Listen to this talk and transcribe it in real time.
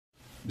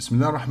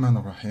Bismillah ar-Rahman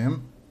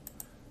ar-Rahim.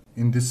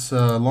 In this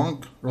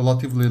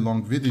relatively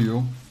long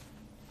video,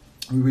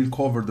 we will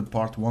cover the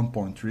part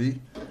 1.3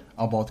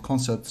 about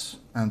concepts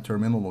and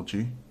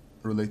terminology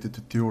related to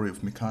theory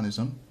of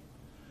mechanism.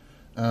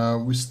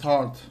 We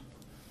start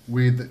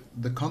with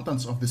the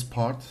contents of this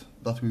part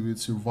that we will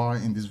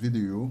survey in this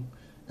video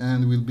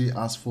and will be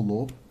as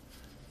follow.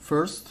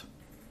 First,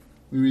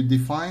 we will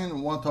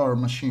define what are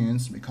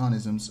machines,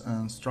 mechanisms,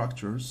 and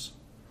structures.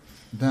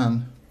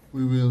 Then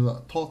we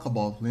will talk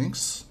about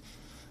links.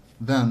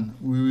 Then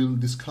we will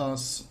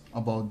discuss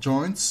about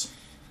joints,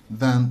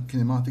 then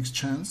kinematics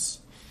chains,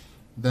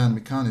 then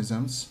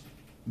mechanisms,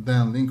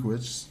 then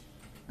linkages,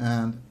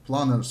 and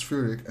planar,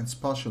 spheric, and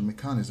spatial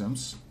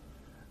mechanisms.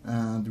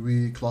 And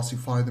we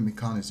classify the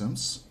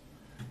mechanisms.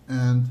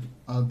 And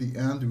at the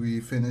end, we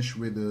finish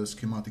with the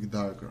schematic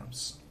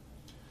diagrams.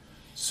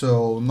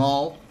 So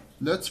now,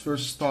 let's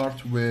first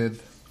start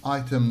with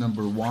item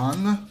number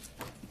 1.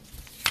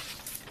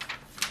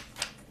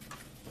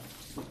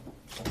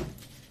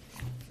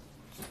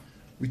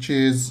 Which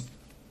is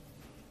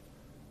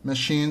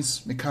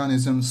machines,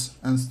 mechanisms,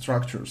 and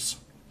structures.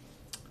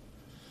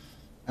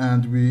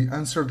 And we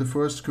answer the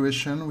first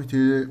question, which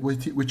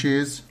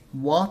is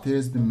what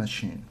is the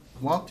machine?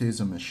 What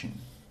is a machine?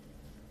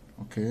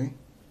 Okay.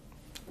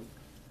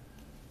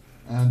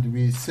 And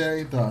we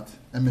say that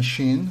a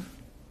machine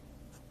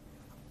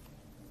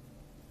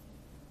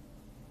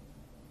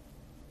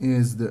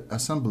is the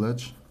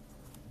assemblage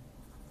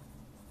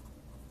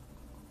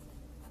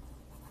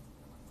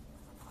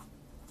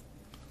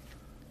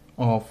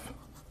of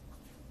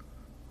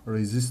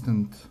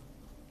resistant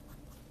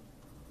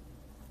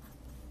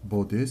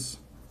bodies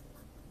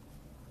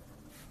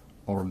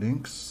or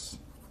links,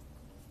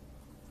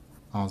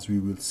 as we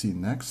will see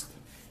next,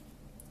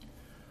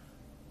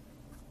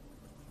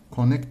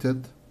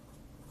 connected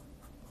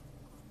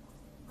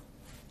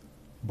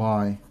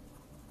by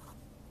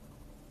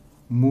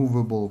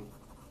movable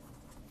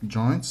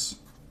joints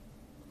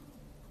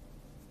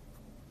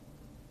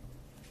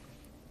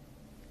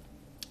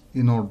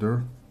in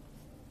order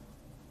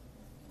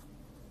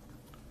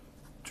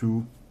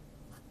to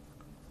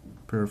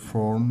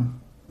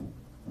perform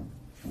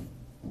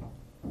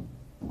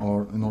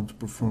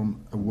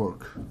a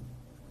work.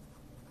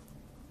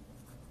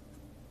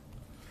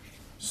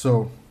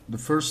 So the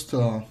first,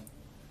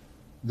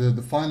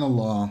 the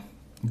final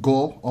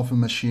goal of a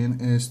machine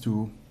is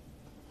to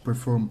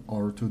perform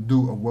or to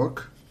do a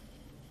work.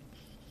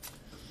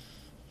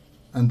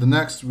 And the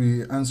next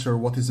we answer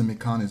what is a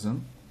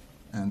mechanism,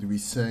 and we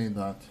say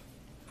that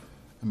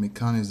a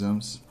mechanism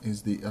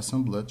is the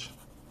assemblage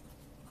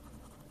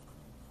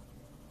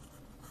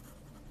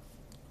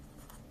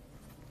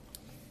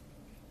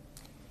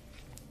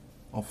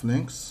of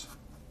links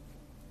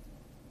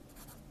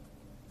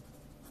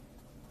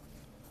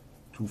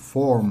to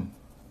form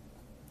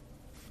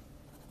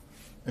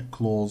a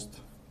closed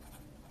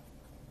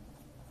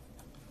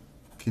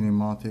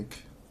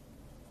kinematic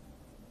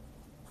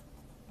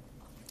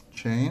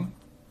chain.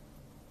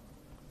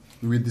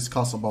 We will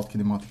discuss about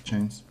kinematic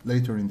chains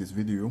later in this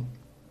video,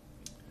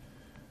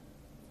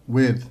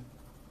 with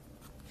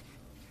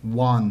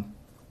one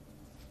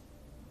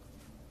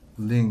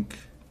link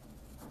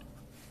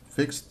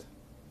fixed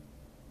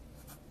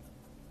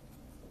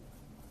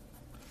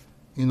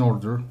in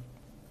order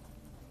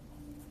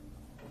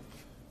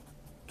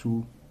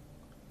to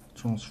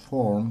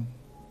transform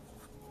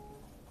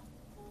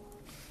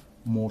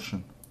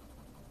motion.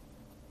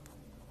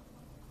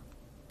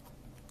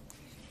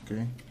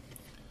 Okay,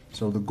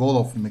 so the goal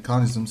of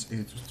mechanisms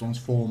is to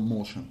transform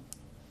motion.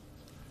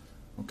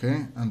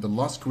 Okay, and the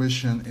last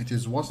question, it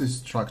is what is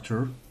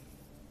structure?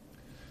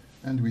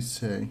 And we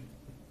say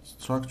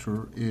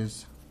structure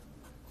is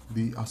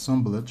the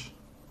assemblage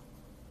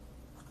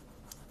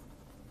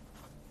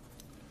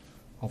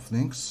of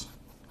links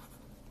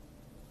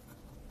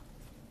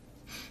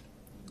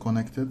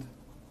connected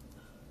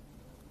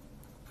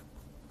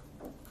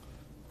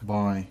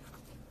by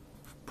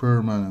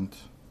permanent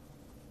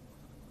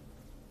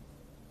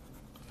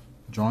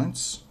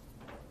joints.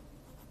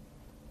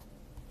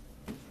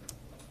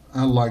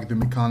 Unlike the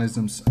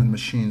mechanisms and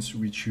machines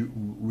which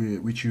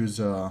use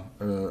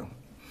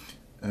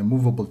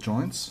movable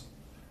joints,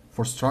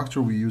 for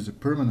structure we use a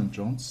permanent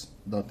joints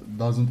that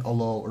doesn't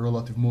allow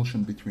relative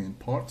motion between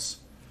parts.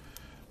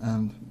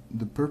 And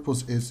the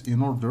purpose is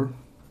in order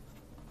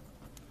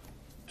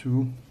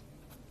to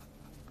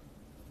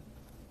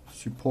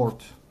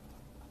support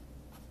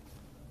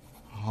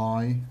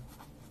high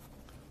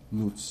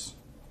loads.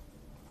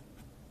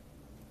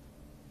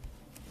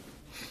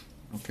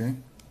 Okay,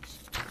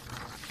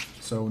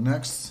 so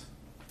next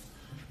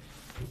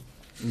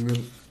we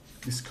will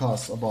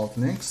discuss about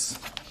links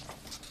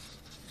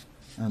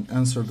and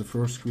answer the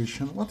first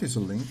question, what is a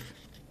link?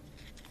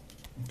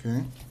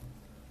 Okay,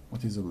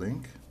 what is a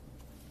link?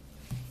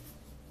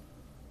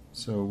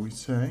 So we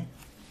say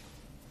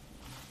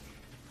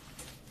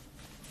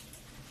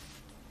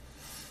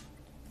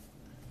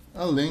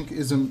a link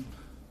is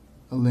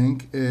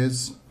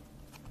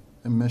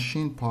a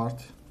machine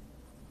part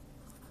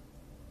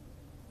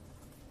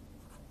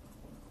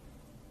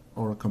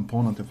or a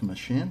component of a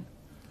machine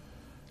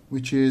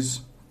which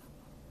is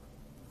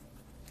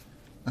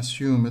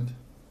assumed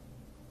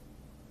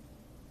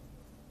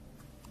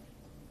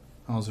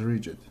as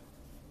rigid.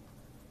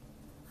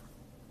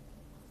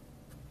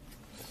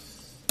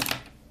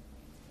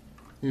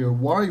 Here,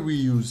 why we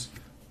use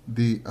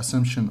the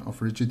assumption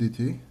of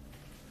rigidity?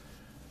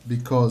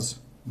 Because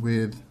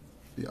with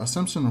the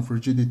assumption of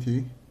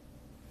rigidity,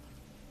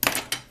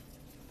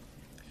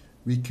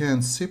 we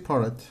can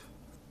separate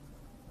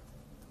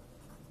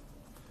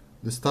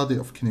the study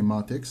of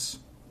kinematics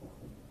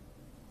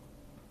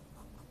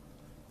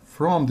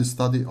from the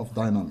study of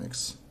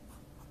dynamics.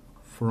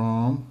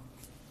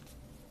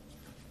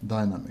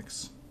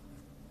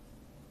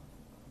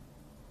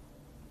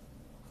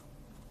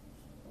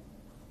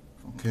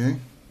 Okay,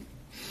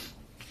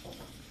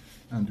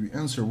 and we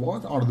answer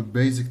what are the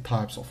basic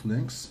types of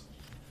links.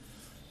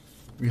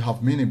 We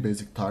have many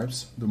basic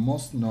types. The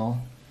most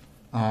known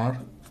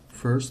are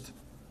first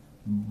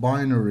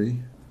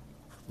binary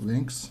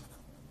links,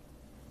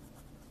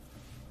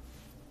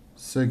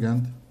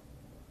 second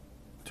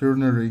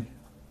ternary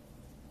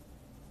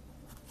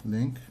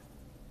link,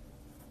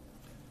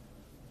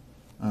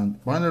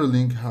 and binary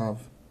link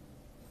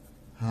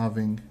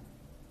having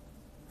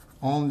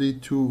only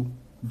two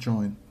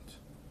joint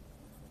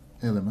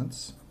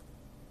elements.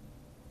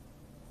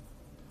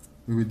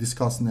 We will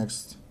discuss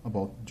next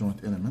about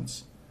joint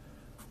elements.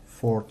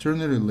 For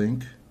ternary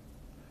link,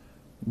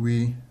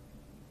 we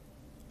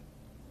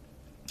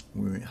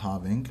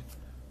having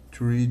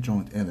three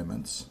joint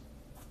elements.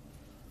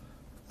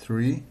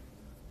 Three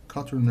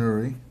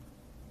quaternary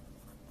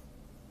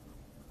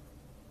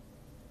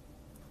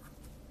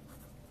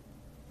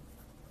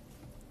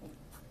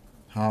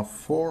have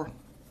four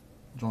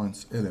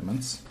joint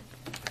elements,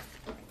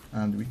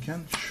 and we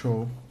can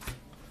show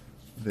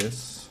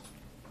this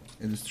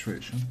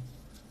illustration.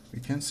 We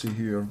can see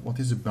here what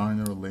is a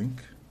binary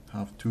link,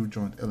 have two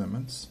joint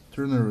elements.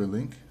 Ternary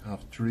link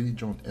have three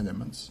joint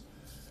elements,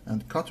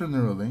 and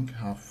quaternary link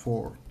have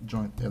four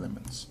joint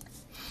elements.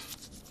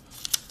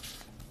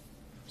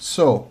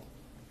 So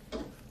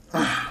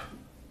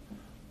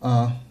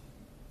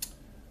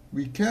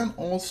we can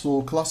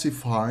also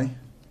classify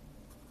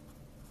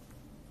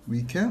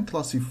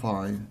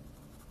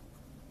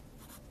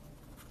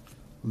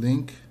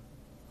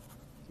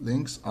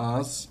links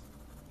as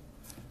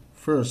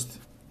first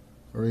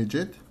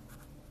rigid,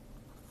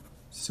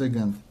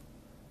 second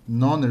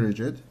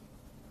non-rigid,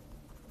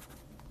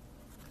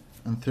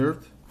 and third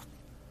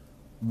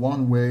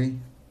one-way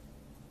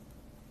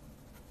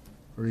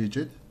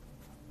rigid,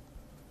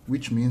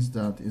 which means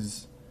that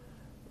is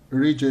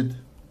rigid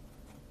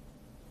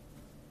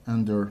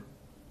under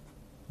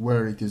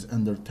where it is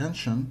under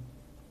tension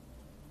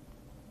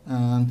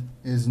and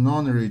is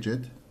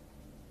non-rigid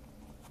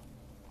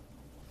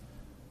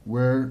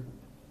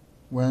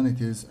when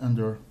it is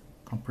under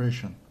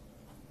compression.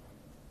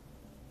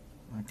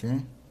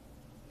 Okay,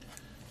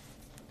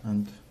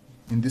 and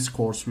in this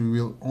course we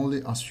will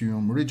only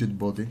assume rigid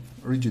body,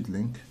 rigid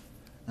link,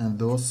 and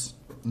those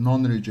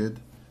non-rigid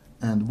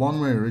and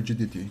one-way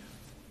rigidity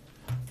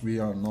we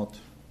will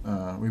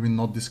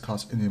not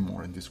discuss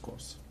anymore in this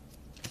course.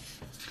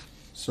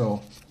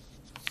 So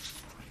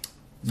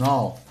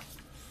now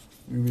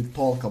we will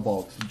talk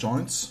about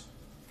joints.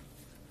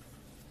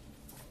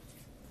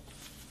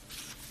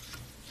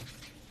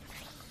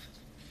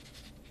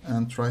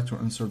 And try to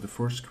answer the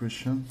first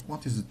question.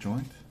 What is a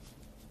joint?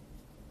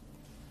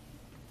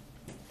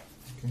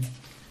 Okay.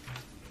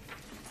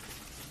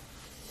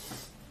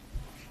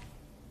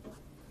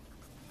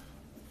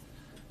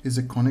 Is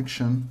a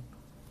connection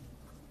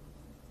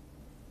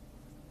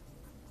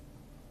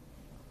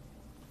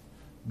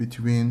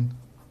between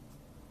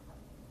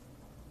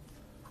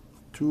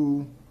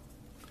two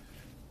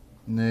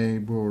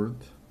neighbored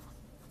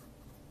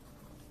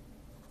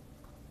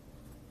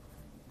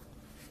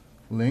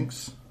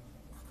links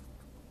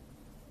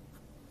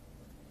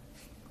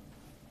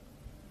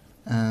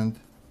and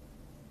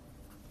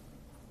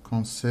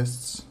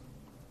consists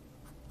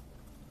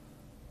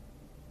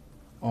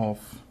of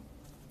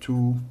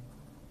two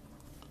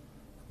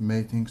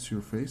mating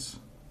surface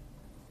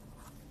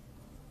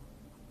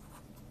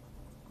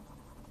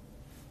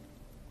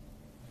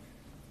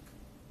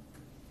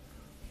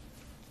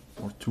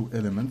or two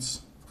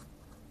elements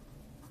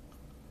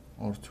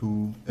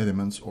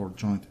or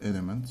joint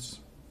elements.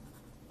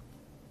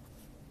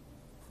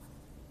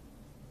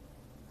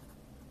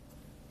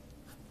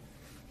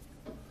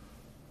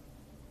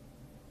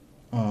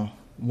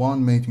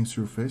 One mating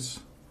surface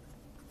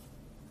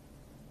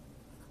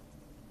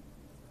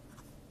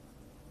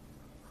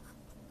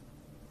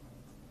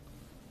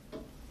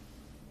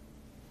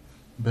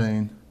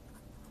being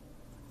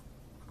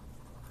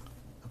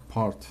a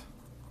part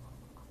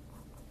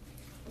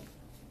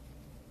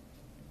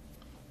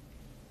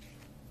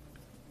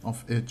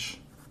of each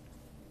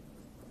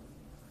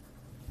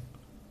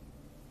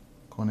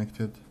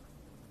connected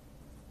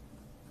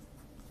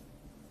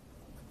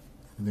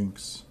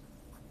links.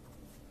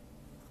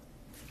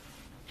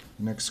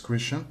 Next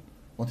question,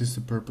 what is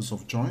the purpose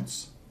of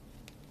joints?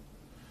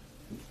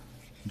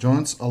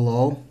 Joints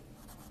allow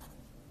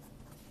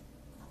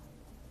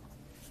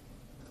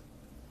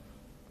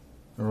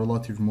a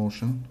relative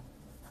motion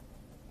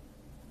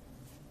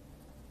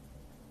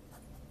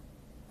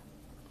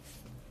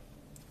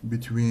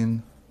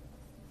between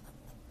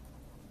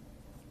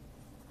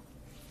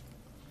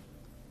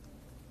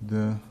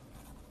the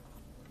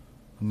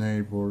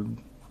neighbored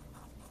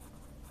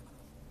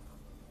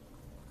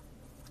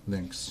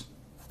links.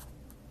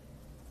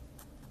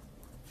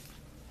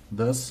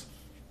 Thus,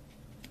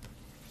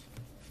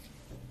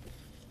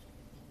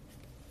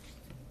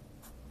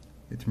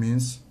 it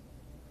means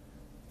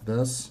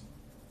thus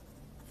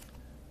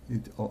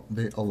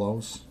they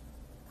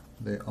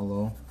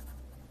allow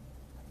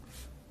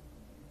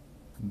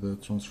the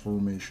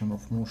transformation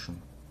of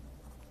motion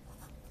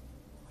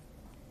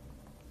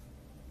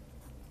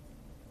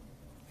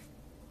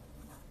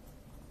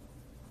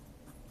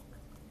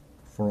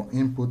from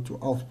input to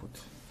output.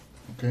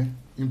 Okay,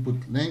 input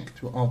link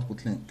to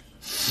output link.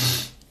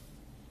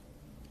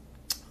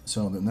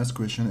 So the next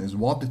question is,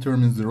 what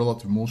determines the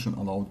relative motion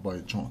allowed by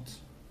a joint?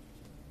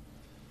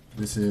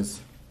 This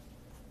is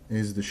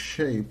the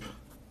shape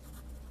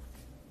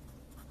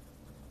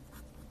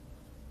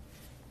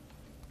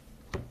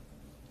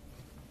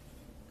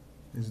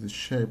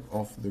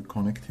of the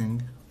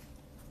connecting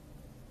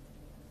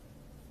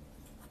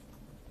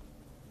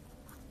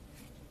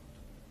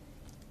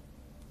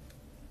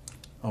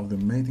of the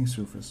mating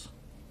surface,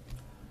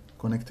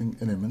 connecting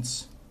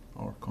elements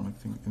or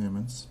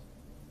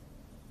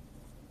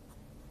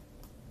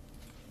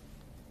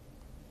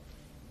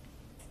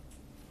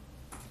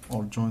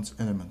joints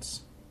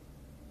elements.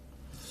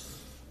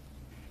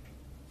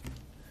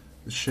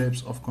 The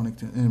shapes of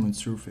connecting element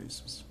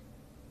surfaces.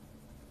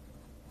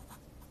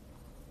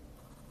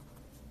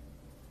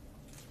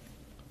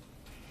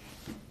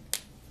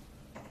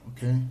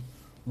 Okay,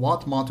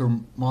 what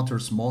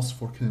matters most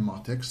for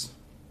kinematics?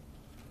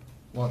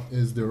 What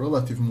is the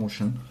relative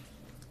motion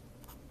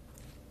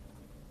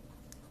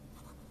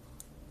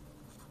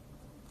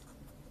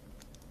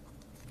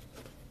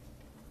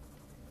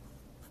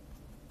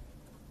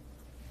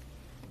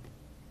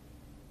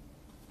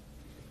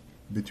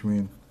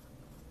between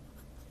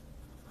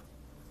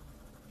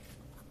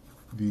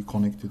the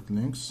connected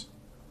links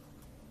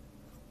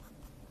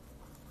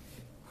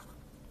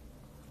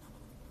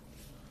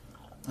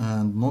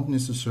and not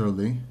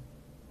necessarily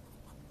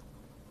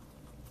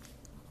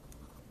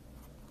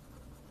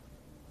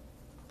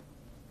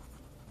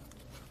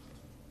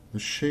the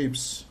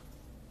shapes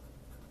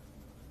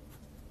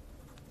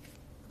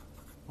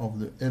of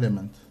the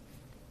element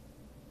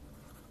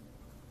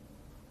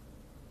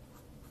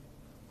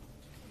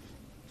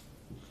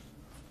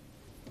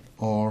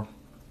or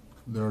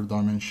their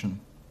dimension.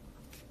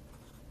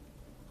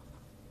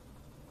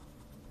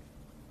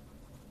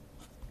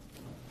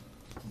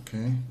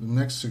 Okay, the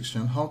next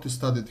section, how to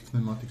study the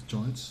kinematic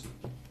joints.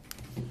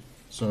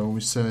 So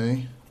we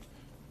say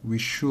we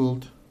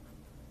should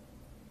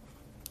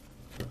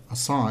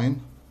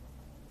assign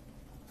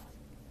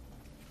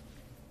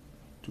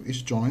to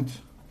each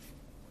joint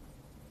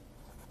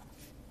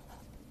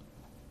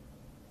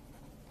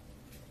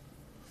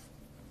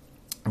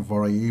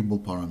variable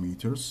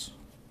parameter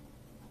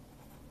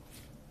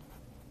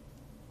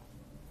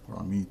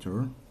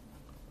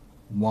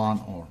one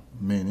or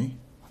many,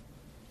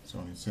 so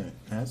we say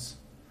S,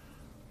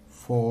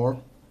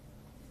 for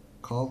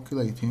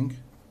calculating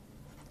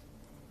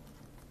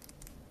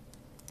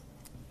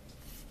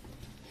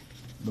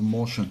the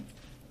motion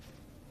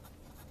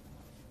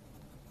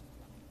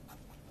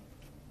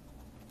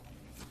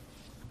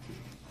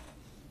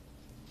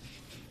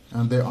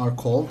and they are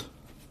called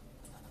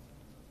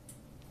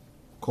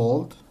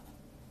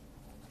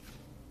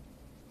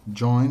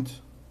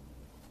joint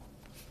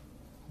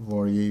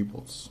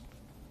variables.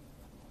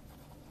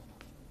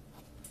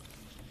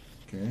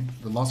 Okay,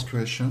 the last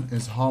question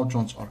is how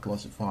joints are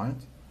classified.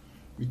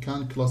 We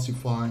can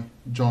classify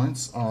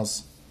joints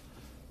as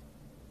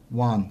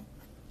one,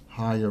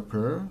 higher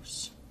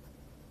pairs,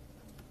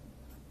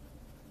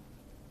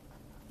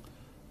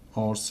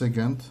 or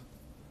second,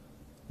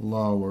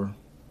 lower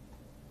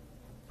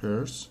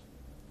pairs.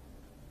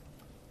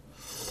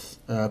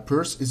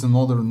 Pairs is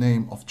another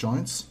name of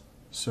joints,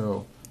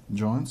 so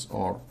joints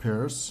are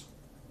pairs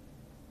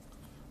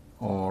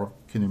or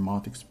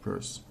kinematics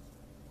pairs.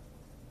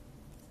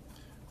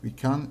 We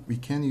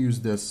can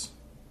use this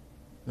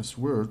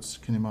words,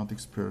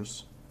 kinematics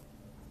pairs.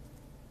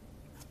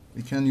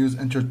 We can use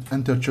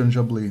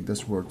interchangeably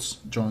these words,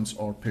 joints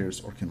or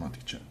pairs or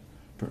kinematic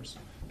pairs.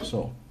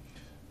 So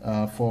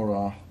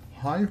for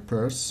higher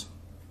pairs,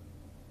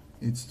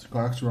 it's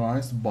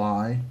characterized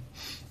by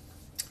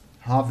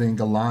having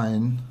a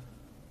line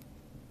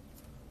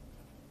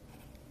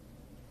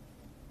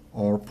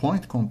or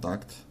point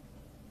contact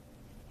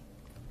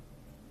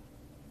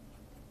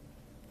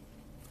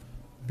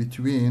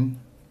between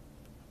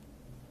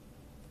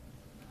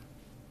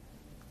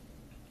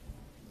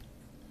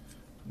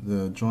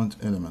the joint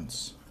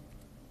elements.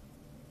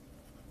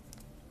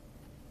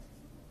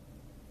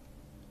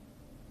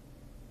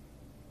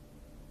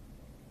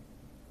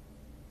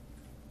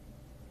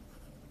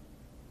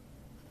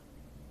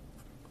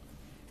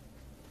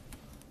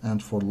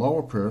 And for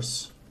lower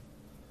pairs,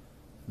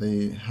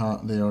 they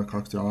are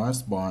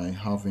characterized by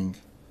having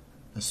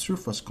a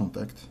surface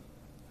contact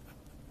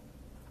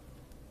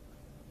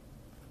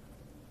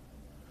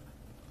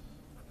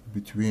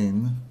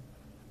between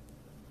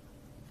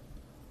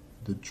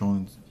the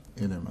joint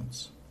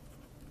elements.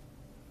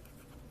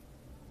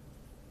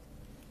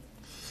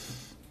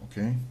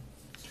 Okay,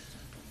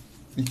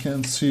 we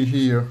can see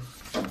here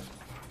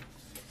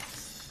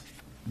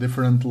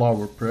different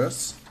lower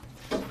pairs.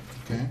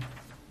 Okay,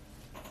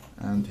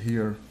 and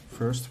here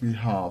first we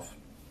have,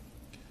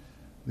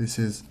 this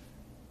is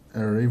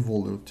a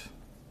revolute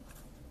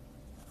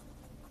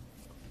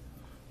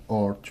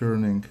or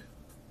turning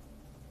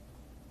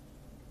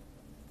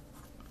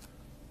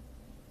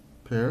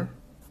pair,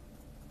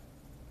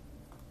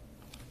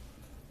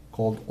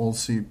 called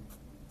also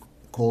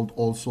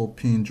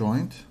pin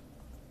joint.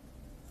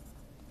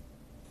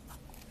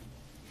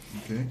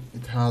 Okay,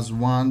 it has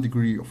 1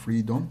 degree of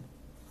freedom.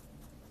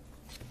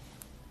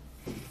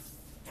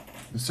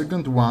 The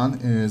second one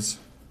is,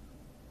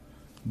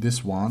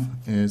 this one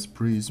is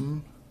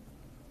prism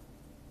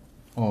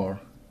or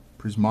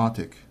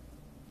prismatic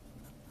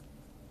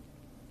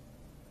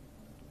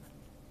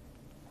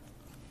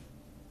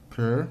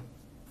pair,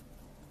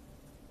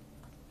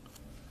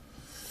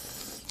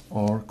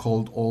 or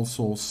called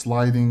also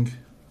sliding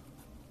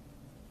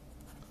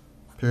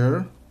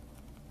pair,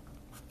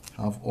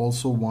 have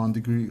also 1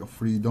 degree of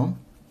freedom.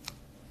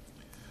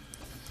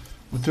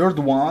 The third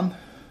one,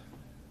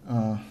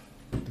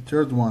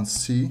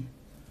 C,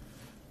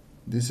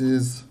 this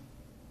is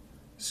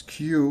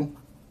skew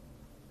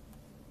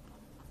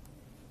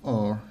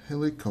or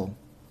helical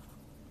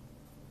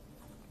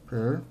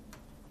pair,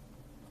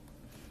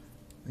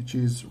 which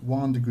is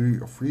 1 degree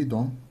of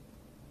freedom,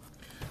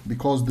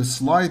 because the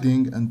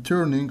sliding and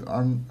turning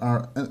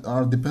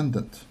are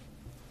dependent.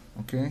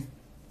 Okay,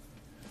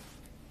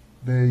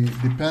 they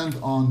depend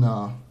on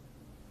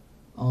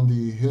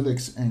the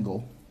helix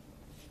angle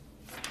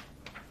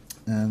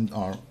and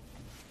are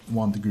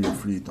 1 degree of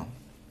freedom.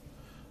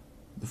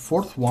 The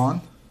fourth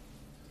one,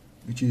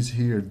 which is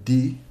here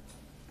D,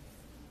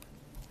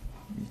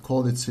 we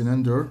call it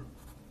cylinder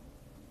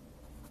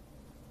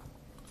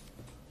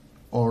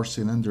or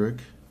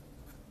cylindric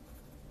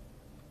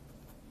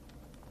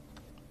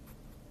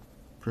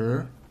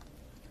pair.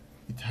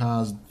 It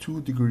has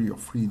 2 degree of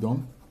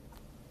freedom.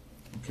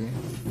 Okay,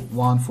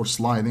 1 for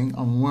sliding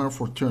and 1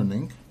 for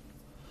turning.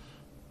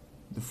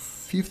 The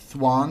fifth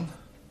one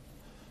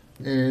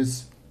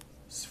is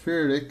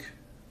sphere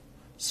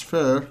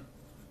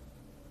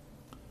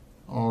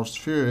or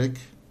spheric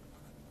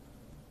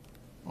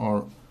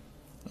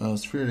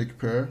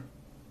pair,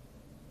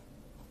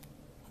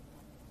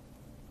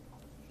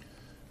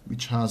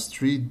 which has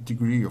 3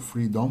 degree of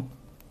freedom.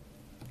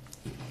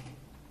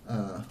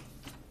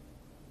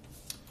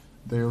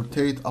 They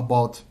rotate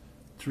about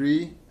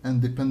 3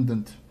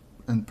 independent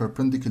and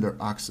perpendicular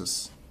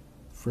axes.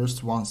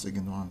 First one,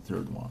 second one,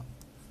 third one.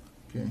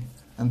 Okay,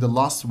 and the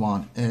last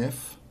one,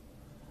 F,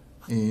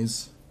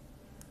 is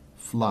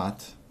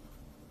flat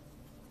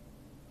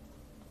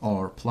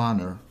or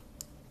planar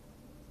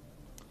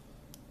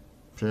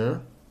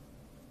pair.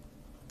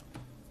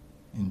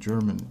 In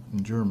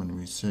German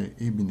we say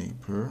ebony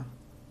pair.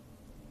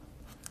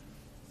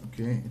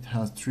 Okay, it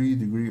has 3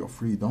 degree of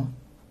freedom,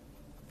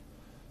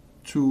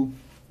 2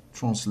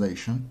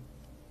 translation,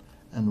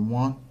 and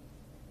 1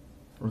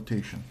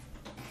 rotation.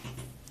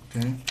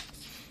 Okay.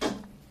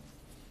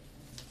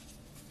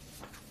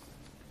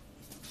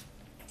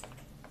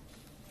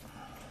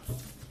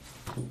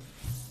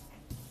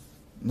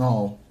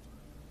 Now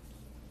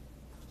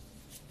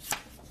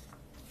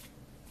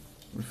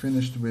we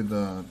finished with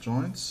the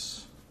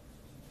joints.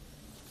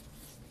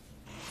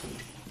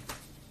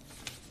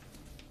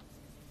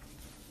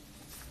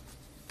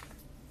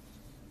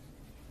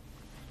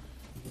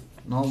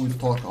 Now we'll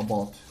talk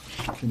about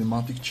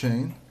kinematic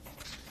chain,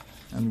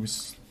 and we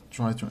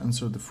try to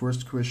answer the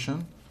first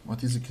question: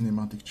 what is a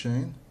kinematic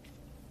chain?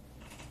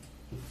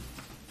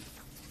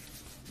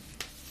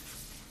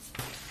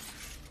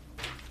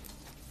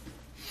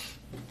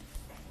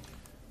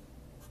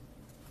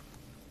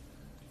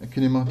 A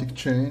kinematic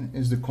chain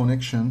is the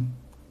connection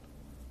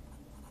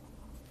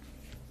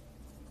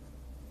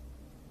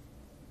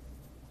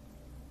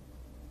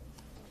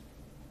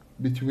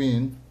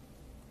between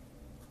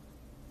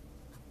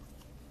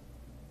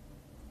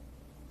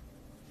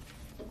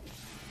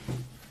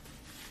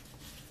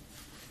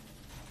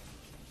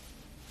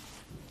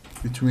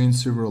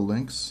several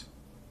links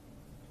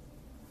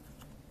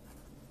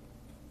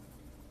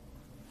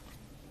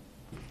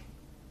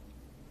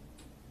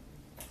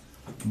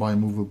by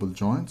movable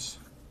joints.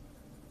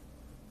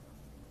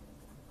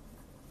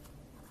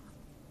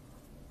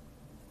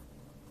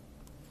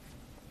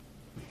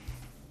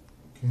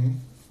 Okay.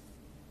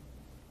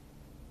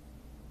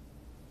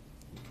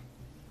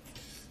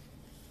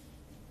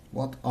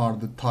 What are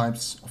the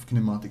types of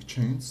kinematic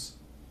chains?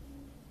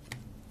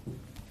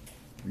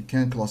 We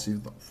can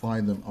classify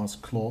them as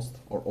closed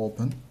or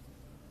open.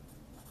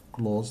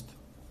 Closed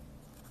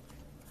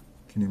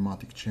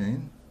kinematic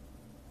chain,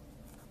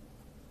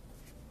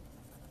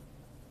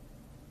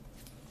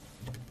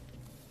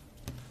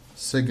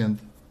 Second,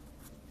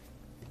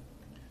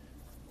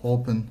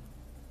 open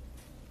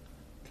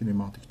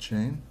kinematic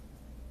chain.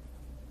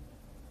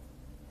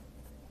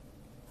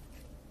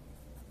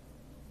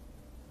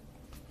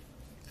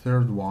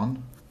 Third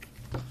one,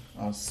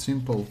 a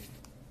simple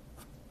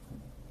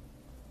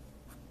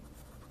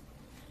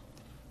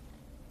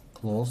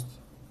closed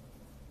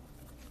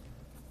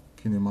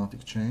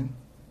kinematic chain.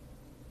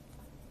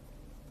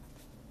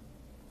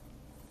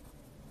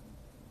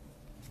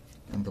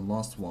 And the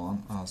last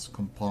one as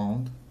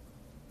compound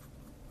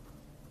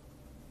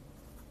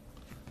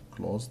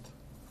closed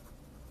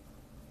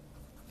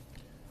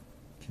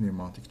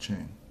kinematic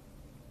chain.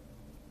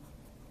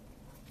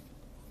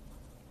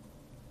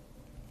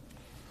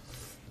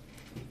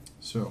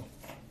 So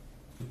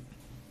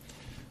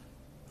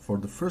for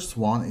the first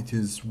one, it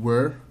is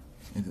where,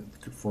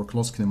 for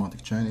closed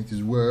kinematic chain, it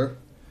is where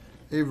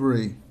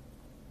every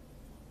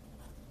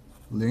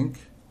link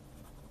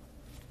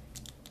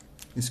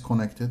is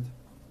connected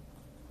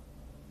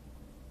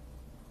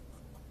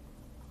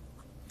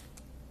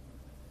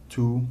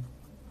to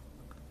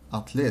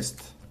at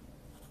least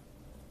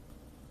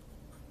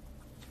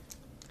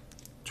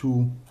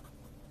two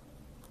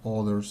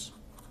others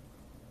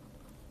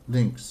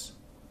links.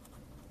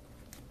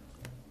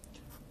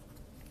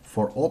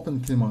 For open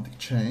kinematic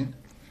chain,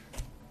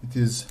 it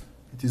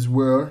is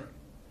where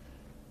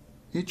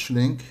each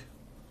link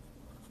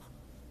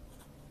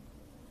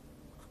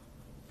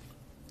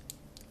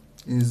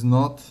is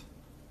not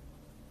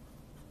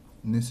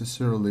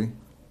necessarily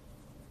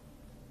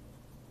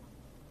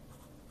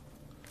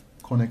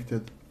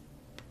connected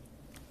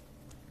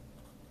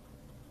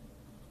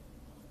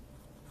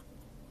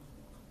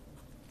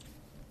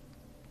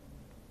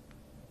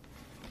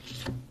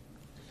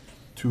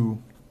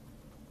to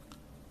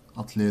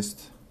at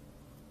least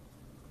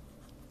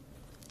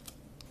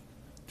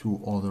two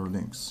other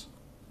links.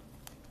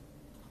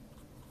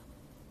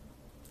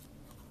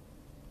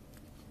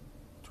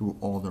 Two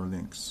other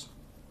links.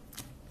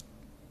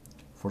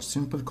 For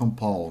simple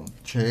compound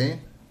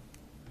chain,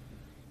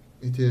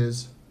 it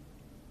is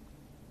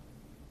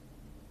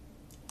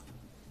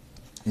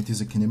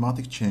a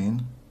kinematic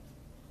chain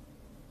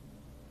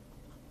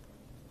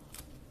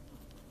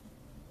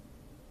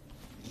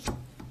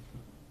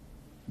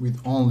with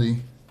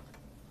only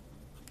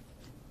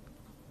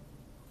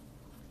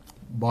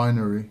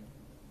binary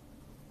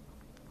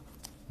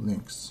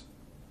links.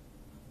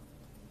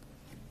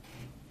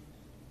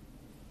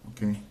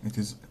 Okay, it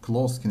is a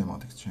closed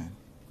kinematic chain,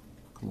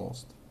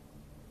 closed.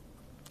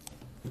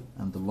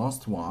 And the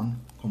last one,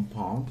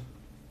 compound,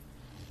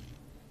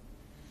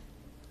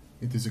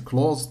 it is a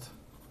closed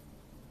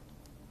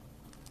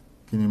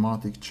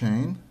kinematic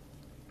chain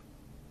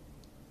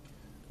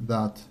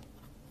that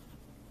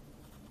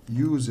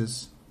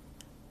uses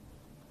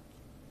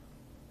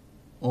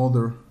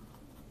other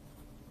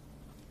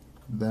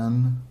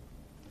than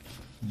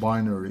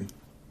binary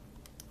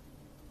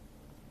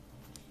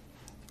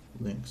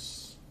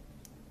links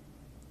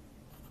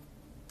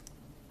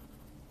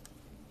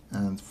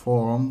and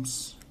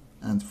forms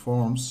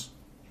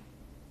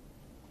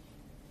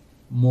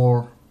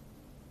more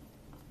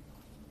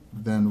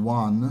than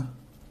one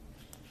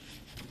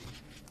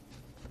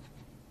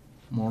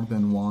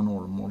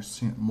or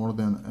more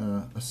than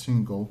a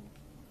single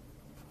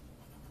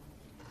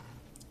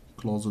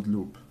closed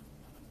loop.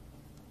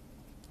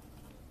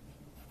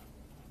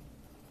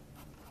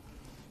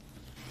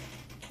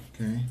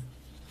 Okay.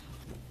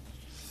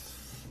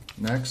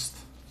 Next,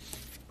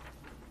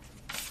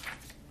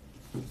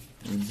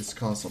 we'll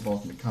discuss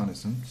about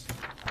mechanisms.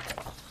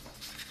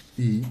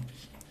 E,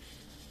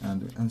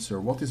 and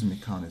answer what is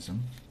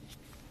mechanism.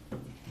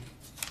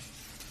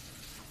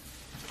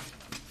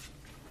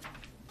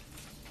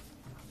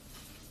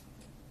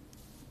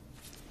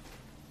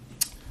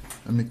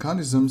 A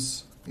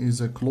mechanisms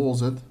is a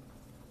closed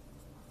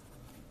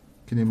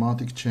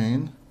kinematic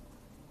chain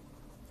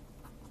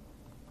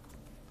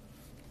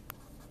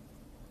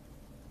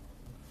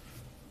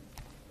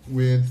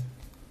with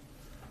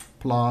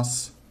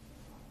plus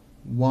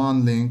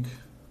one link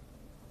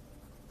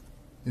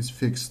is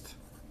fixed,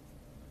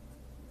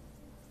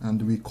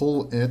 and we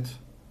call it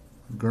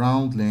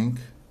ground link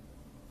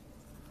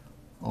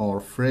or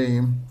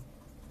frame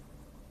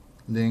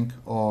link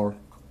or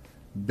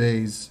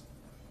base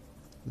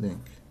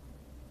link.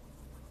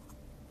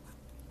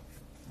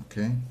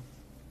 Okay.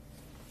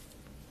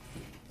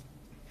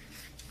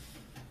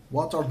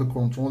 What are the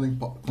controlling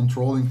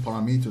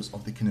parameters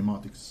of the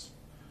kinematics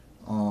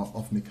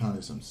of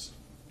mechanisms?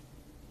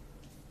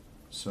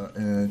 So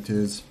it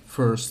is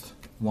first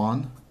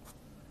one,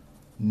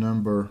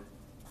 number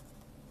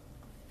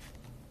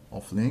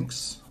of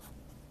links.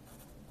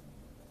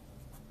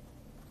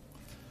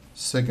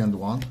 Second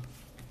one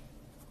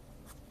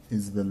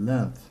is the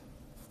length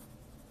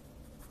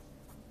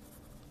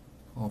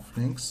of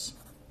links.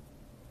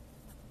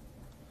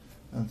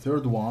 And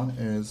third one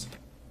is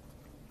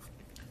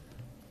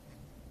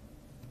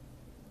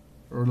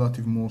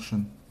relative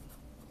motion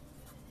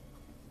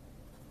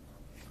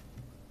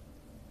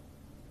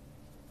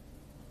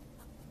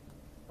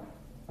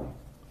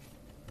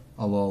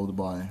allowed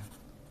by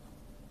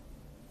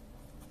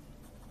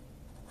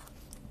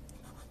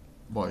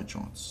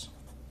joints.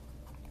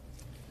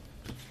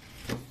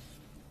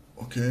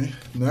 Okay,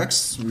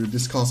 next we'll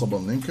discuss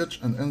about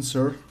linkage and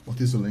answer what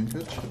is a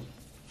linkage.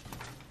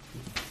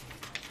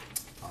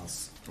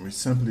 As we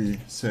simply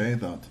say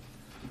that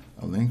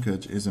a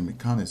linkage is a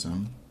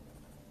mechanism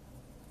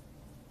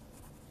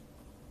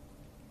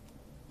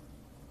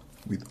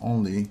with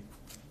only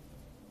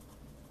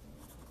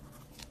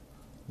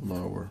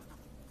lower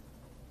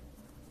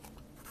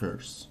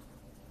pairs.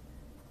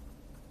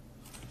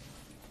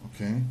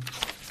 Okay.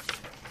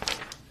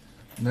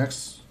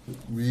 Next,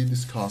 we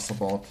discuss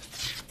about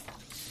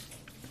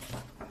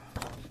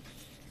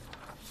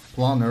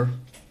planar,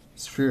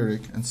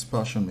 spheric, and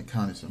spatial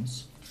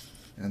mechanisms,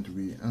 and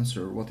we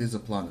answer what is a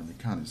planar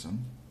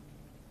mechanism.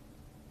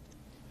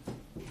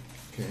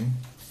 Okay.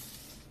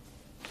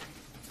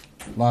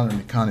 Planar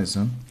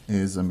mechanism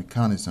is a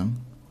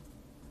mechanism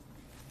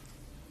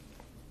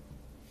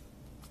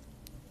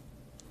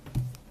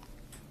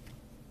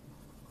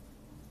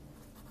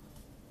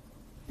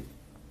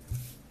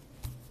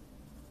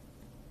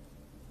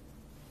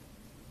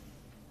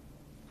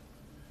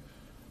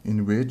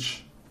in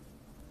which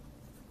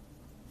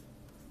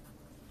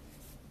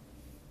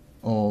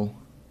all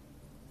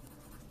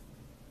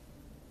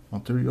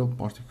material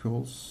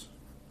particles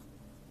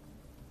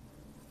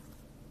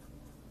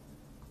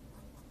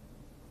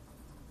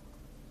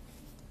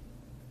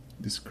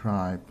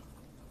describe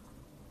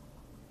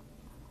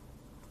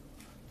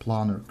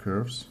planar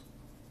curves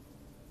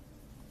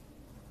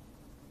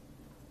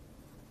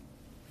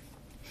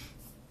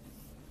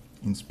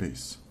in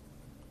space.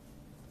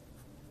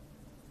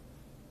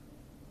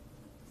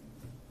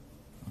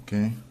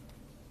 Okay,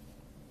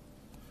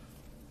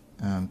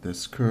 and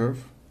this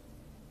curve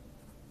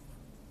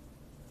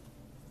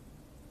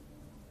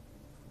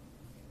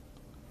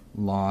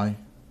lie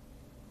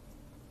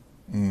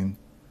in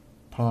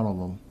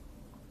parallel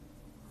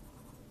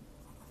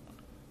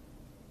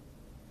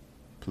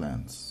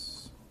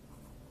planes.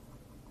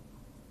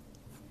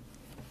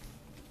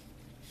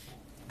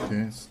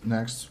 Okay,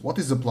 next, what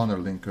is a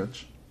planar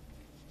linkage?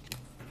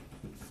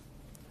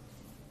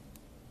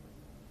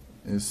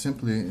 It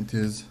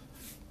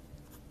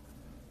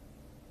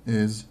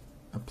is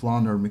a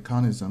planar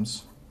mechanism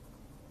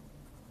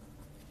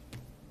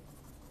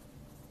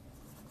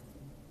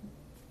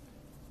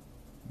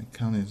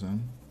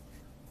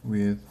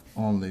with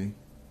only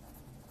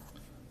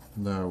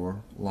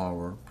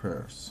lower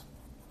pairs.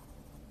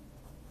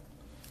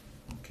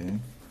 Okay,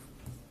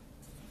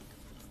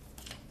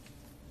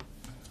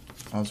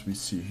 as we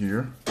see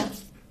here.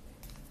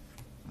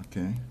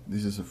 Okay,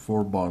 this is a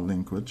 4-bar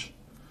linkage.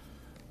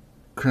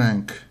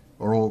 Crank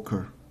or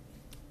Roker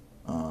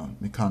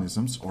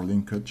mechanisms or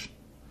linkage.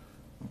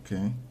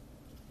 Okay,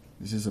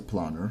 this is a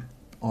planar.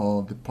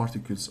 All the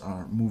particles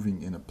are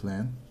moving in a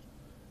plane,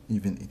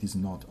 even it is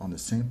not on the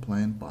same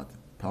plane but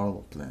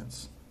parallel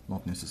planes,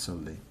 not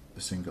necessarily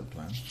the single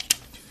plane.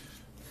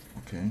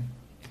 Okay,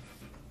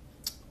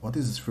 what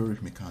is a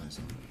spheric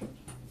mechanism?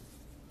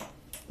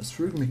 A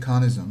spheric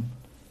mechanism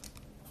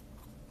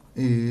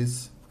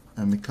is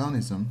a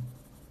mechanism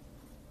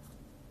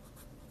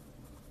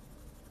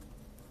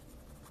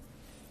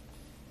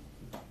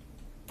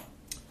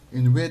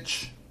in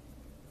which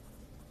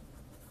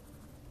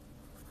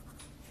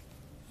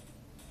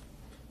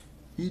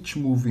each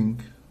moving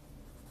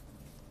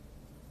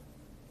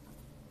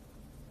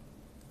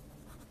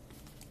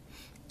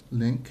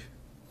link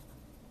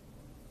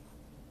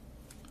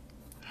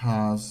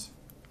has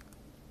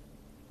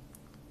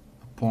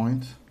a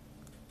point,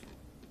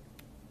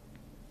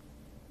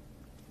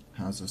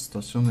 has a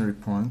stationary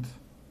point,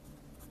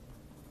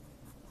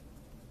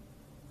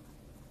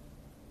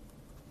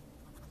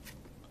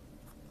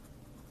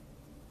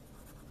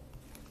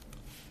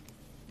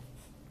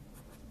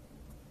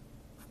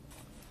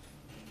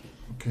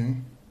 okay,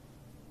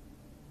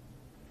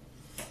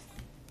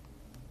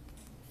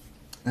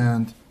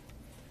 and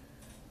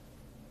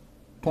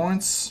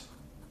points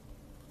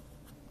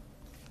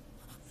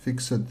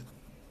fixed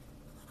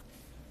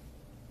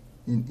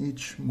in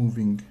each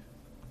moving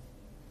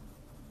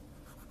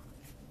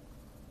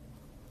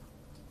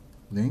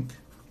link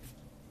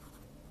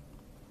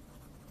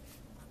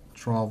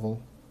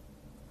travel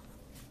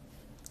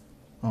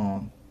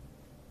on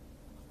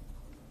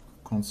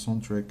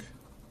concentric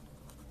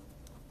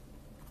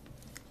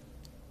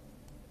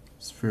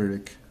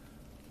spheric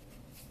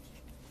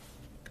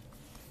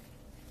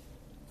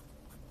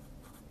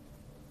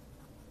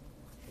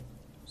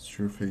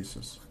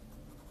surfaces.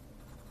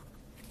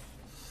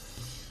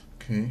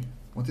 Okay,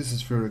 what is a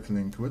spheric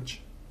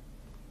linkage?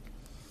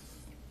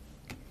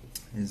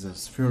 Is a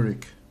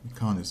spheric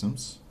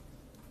mechanisms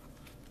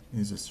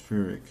is a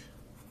spheric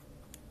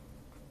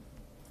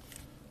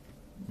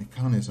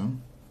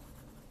mechanism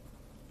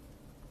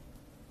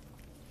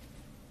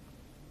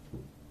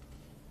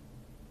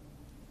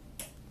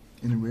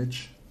in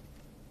which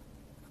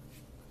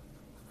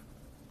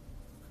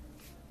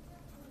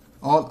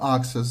all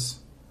axes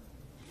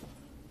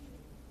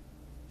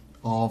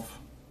of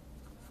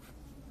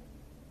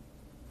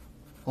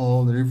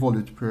all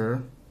revolute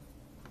pair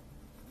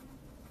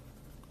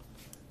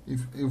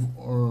if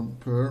or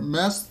pair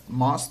must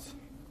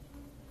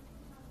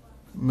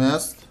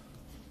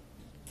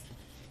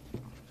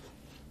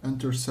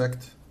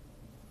intersect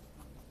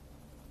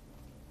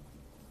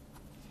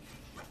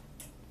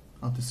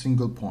at a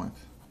single point.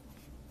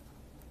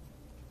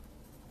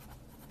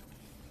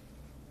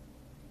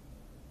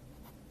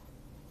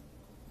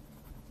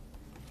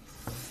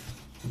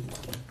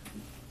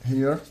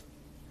 Here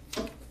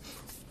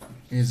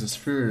is a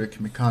spheric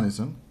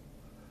mechanism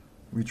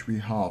which we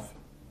have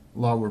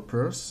lower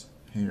pairs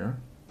here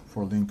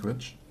for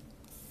linkage.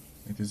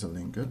 It is a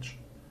linkage,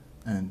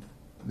 and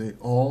the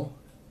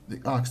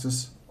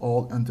axes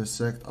all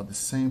intersect at the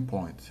same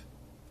point.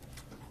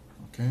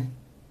 Okay.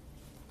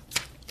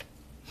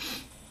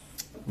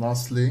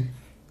 Lastly,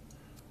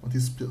 what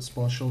is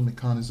spatial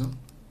mechanism?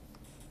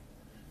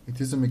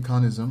 It is a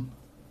mechanism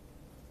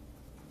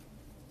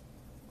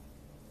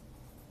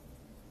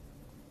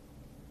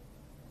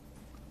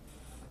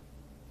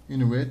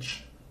in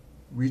which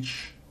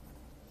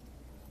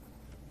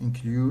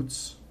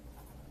includes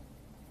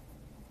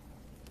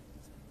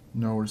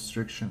no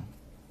restriction.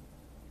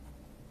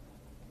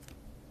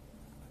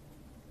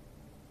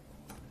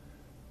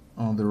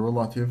 On the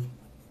relative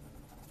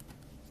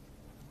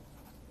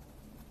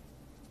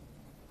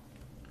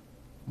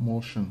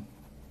motion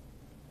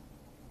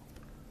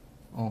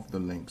of the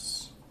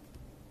links.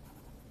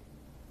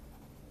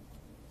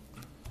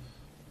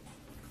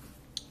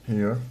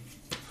 Here,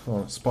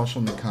 for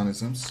spatial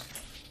mechanisms,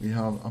 we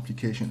have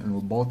application in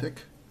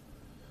robotic.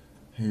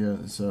 Here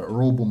is a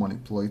robo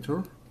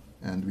manipulator,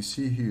 and we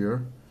see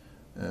here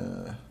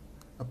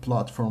a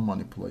platform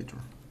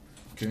manipulator.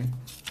 Okay,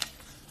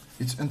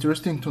 it's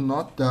interesting to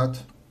note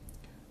that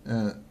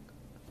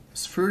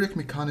spheric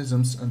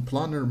mechanisms and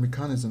planar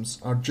mechanisms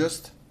are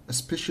just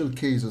special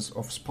cases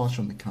of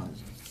spatial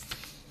mechanisms.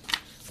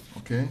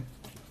 Okay,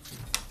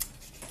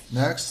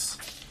 next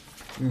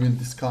we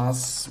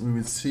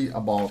will see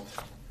about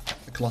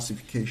the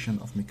classification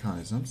of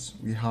mechanisms.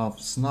 We have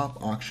snap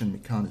action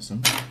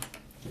mechanism.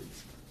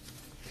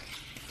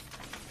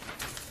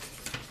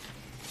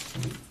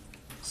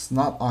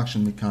 Snap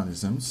action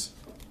mechanisms,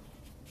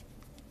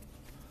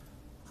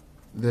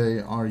 they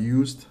are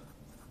used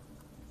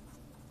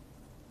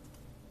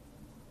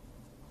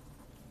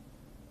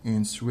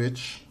in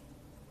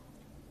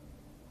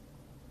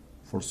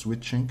for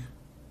switching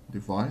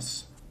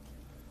device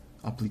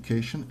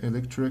application,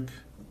 electric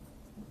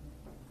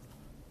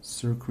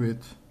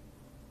circuit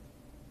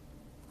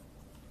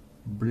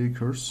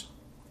breakers,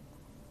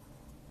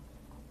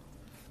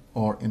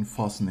 or in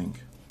fastening.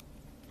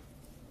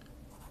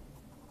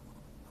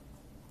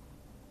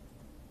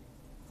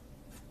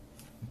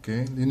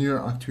 Okay, linear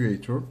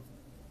actuator,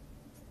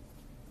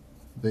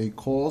 they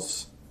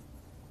cause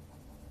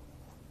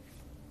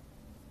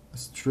a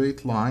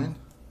straight line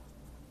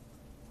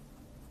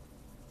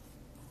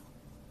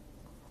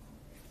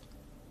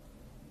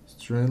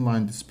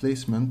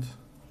displacement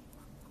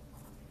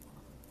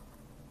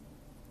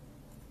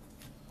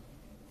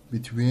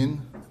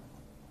between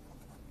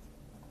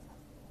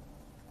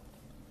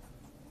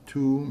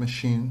two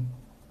machine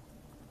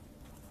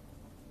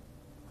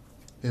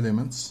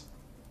elements.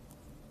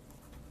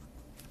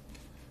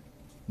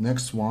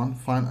 Next one,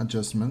 fine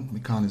adjustment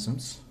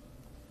mechanisms.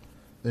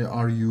 They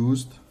are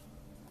used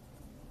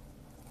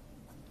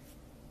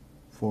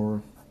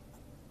for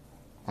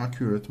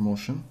accurate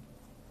motion,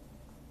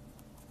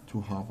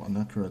 to have an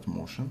accurate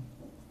motion,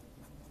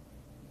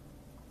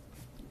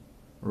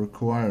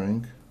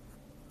 requiring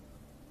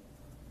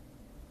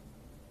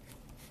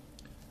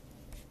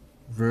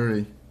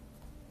very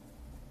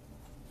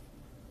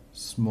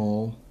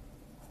small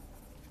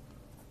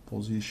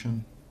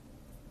position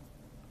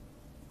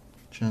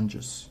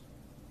changes.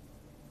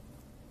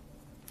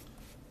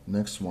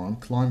 Next one,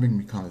 climbing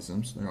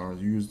mechanisms. They are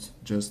used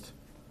just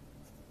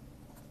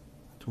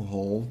to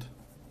hold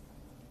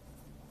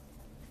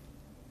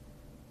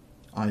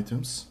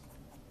items,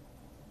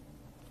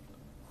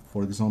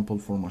 for example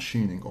for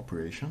machining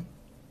operation,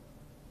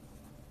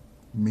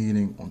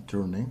 milling on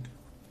turning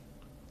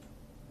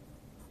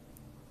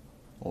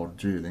or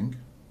drilling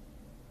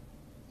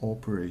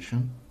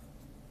operation,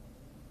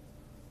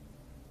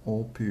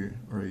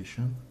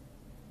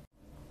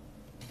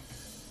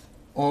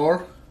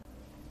 or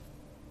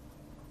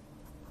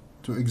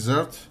to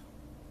exert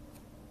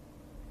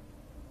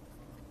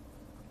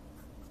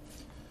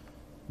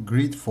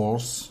great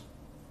force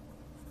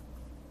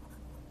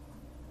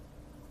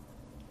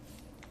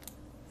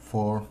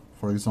for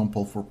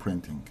example for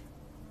printing.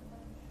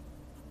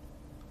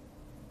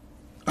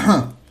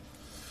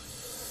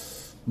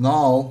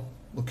 Now,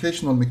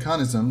 locational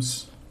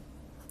mechanisms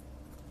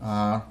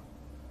are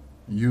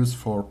used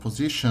for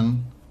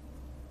position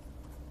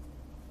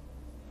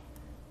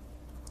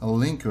a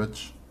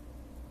linkage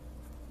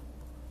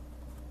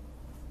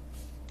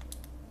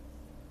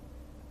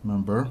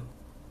member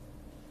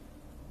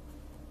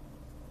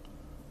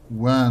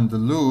when the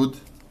load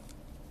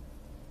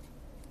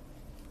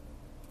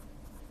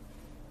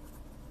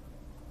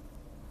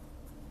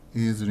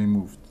is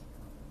removed.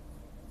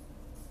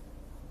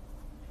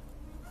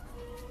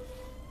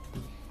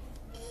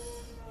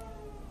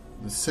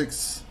 The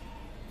sixth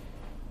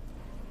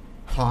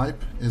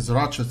type is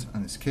ratchet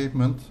and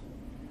escapement.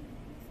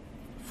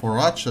 For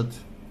ratchet,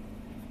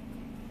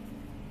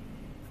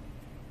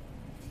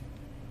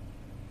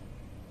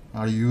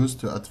 are used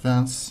to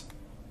advance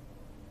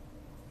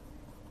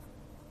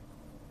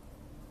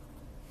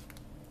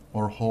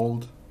or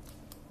hold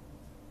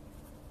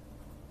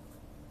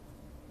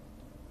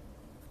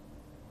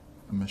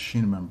a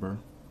machine member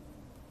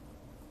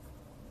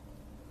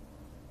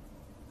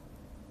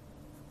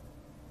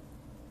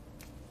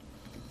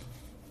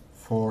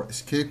for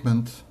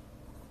escapement.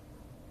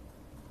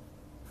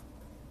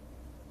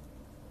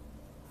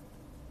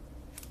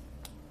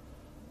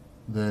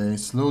 They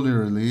slowly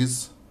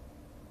release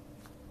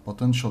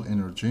potential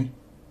energy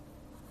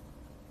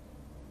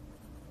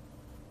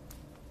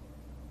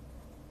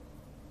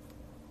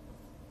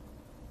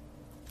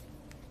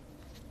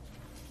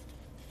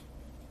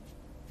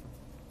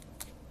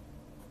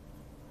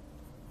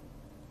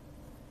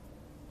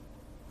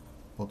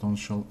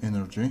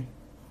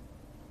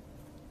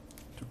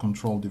to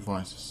control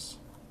devices.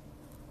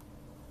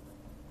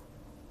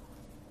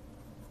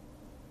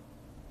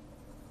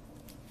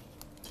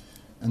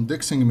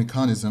 Indexing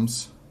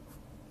mechanisms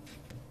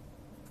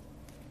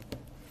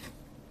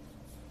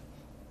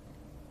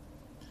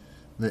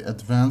they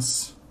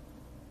advance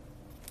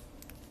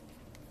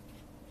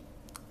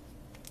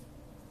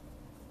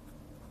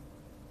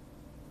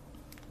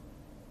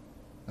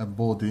a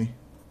body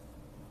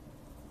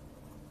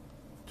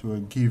to a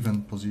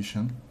given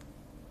position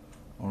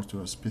or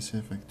to a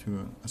specific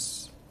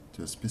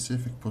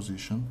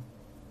position,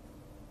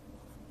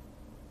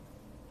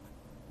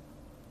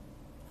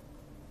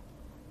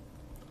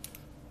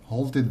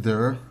 hold it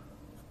there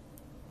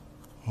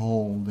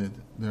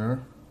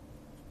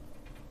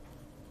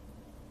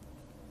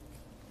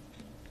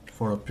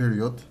for a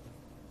period,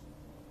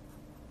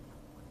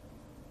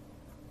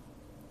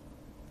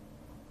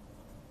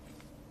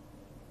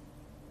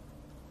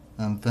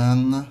 and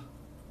then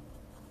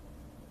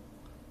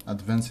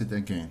advance it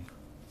again.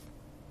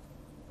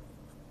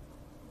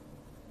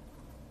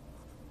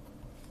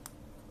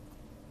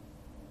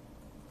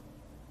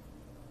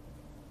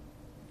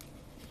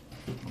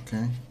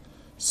 Okay,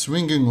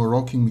 swinging or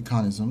rocking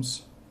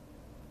mechanisms.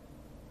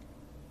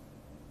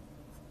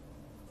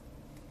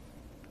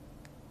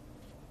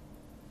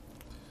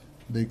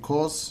 They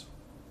cause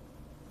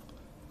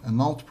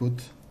an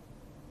output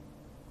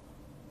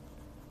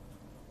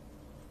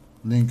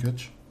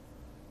linkage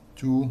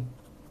to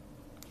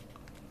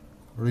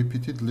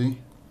repeatedly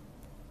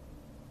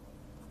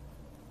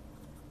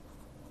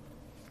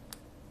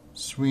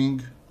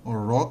swing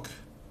or rock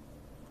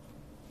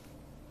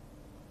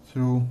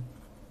through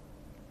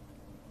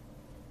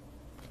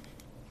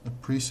a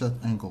preset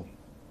angle,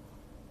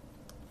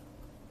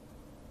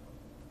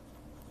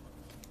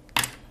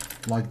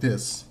 like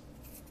this.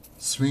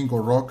 Swing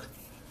or rock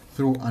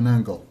through an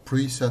angle,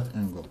 preset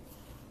angle,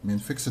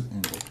 fixed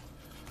angle.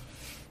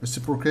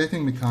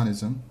 Reciprocating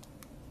mechanism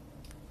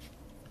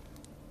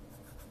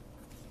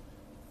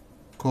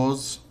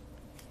cause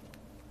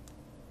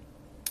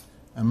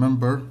a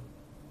member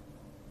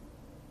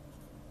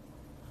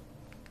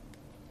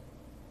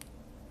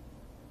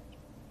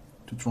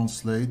to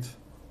translate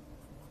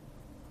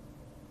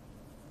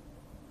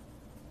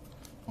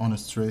on a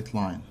straight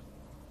line.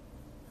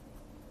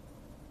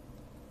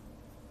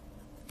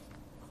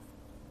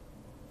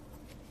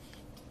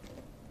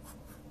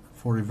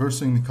 For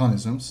reversing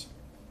mechanisms,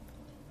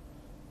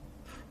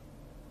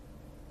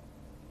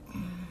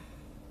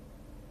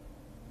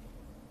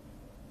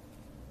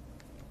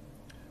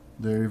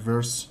 they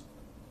reverse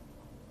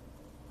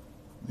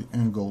the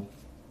angle,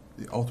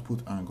 the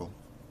output angle.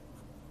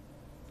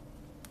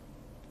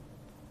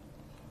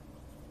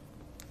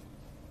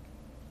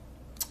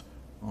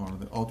 Or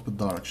the output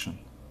direction,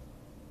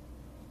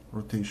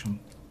 rotation.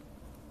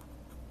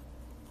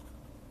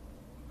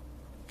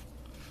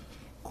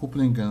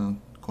 Coupling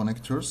and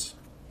connectors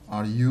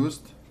are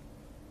used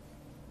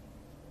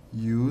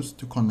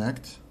to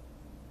connect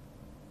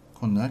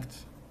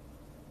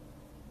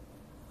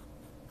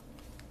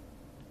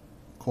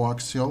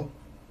coaxial,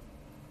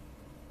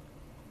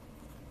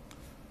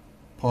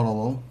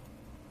 parallel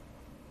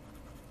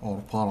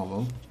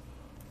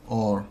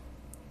or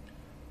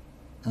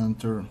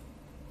intersecting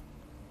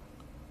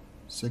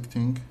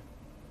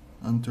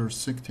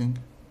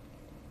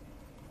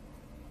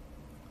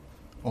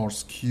or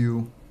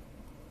skew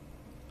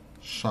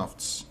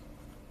shafts.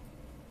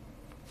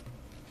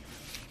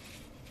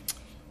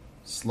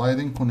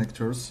 Sliding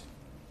connectors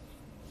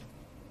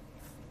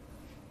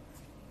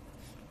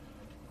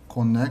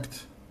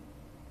connect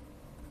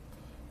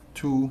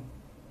two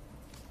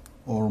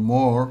or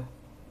more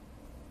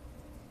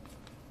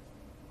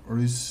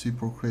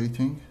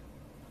reciprocating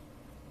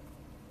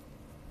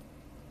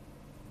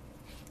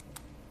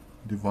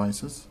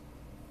devices.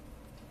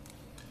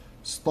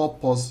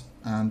 Stop, pause,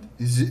 and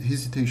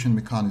hesitation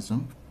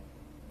mechanism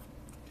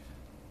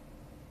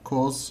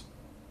cause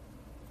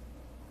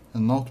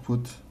an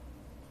output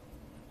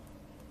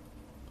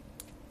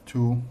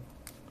to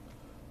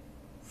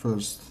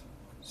first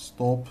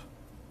stop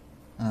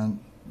and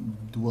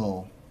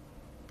dwell,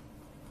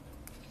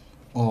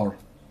 or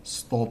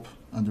stop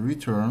and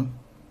return,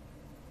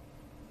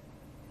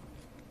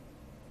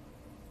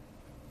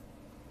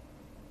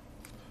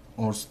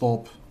 or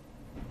stop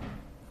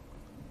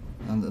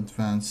and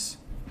advance,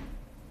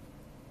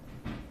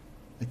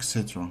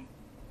 etc.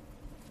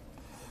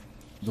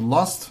 The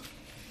last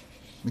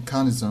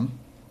mechanism,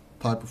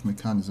 type of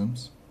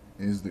mechanisms,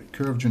 is the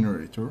curve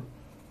generator,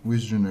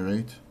 which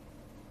generate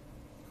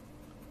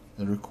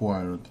the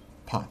required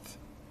path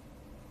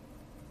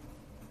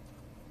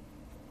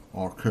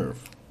or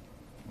curve.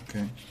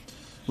 Okay,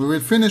 we will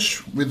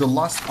finish with the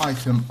last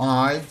item,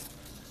 I,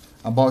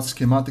 about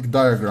schematic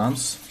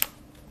diagrams,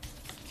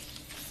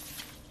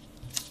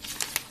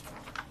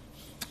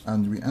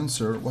 and we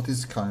answer what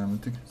is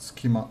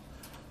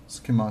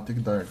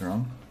schematic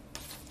diagram,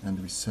 and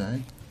we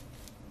say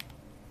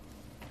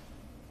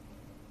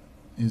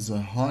is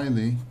a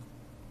highly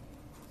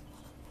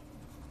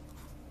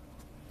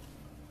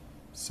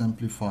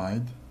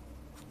simplified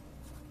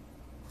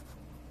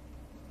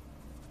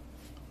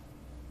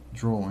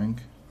drawing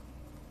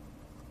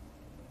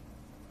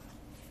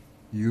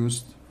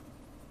used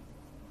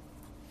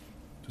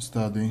to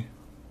study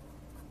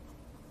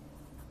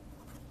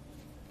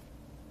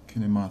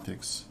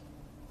kinematics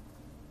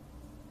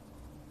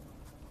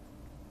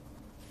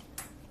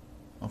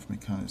of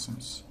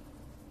mechanisms.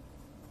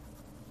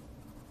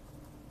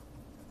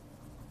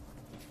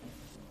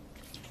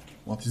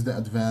 What is the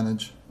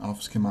advantage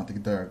of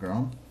schematic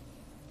diagram?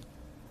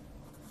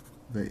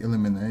 They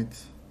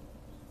eliminate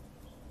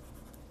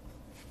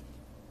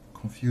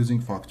confusing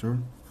factor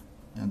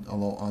and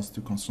allow us to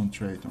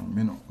concentrate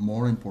on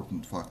more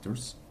important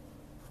factors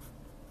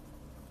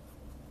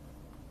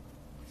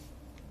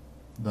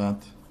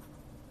that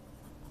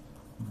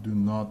do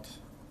not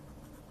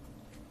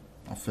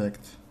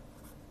affect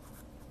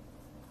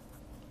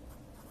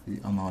the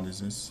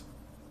analysis.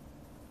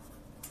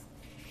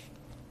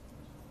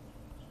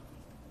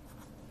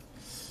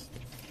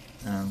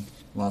 And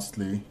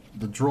lastly,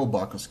 the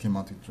drawback of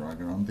schematic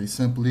diagram, they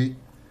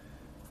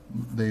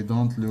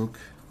don't look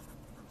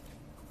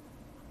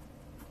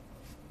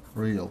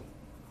real.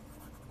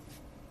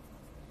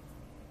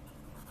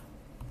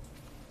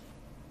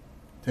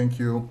 Thank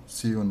you.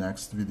 See you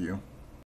next video.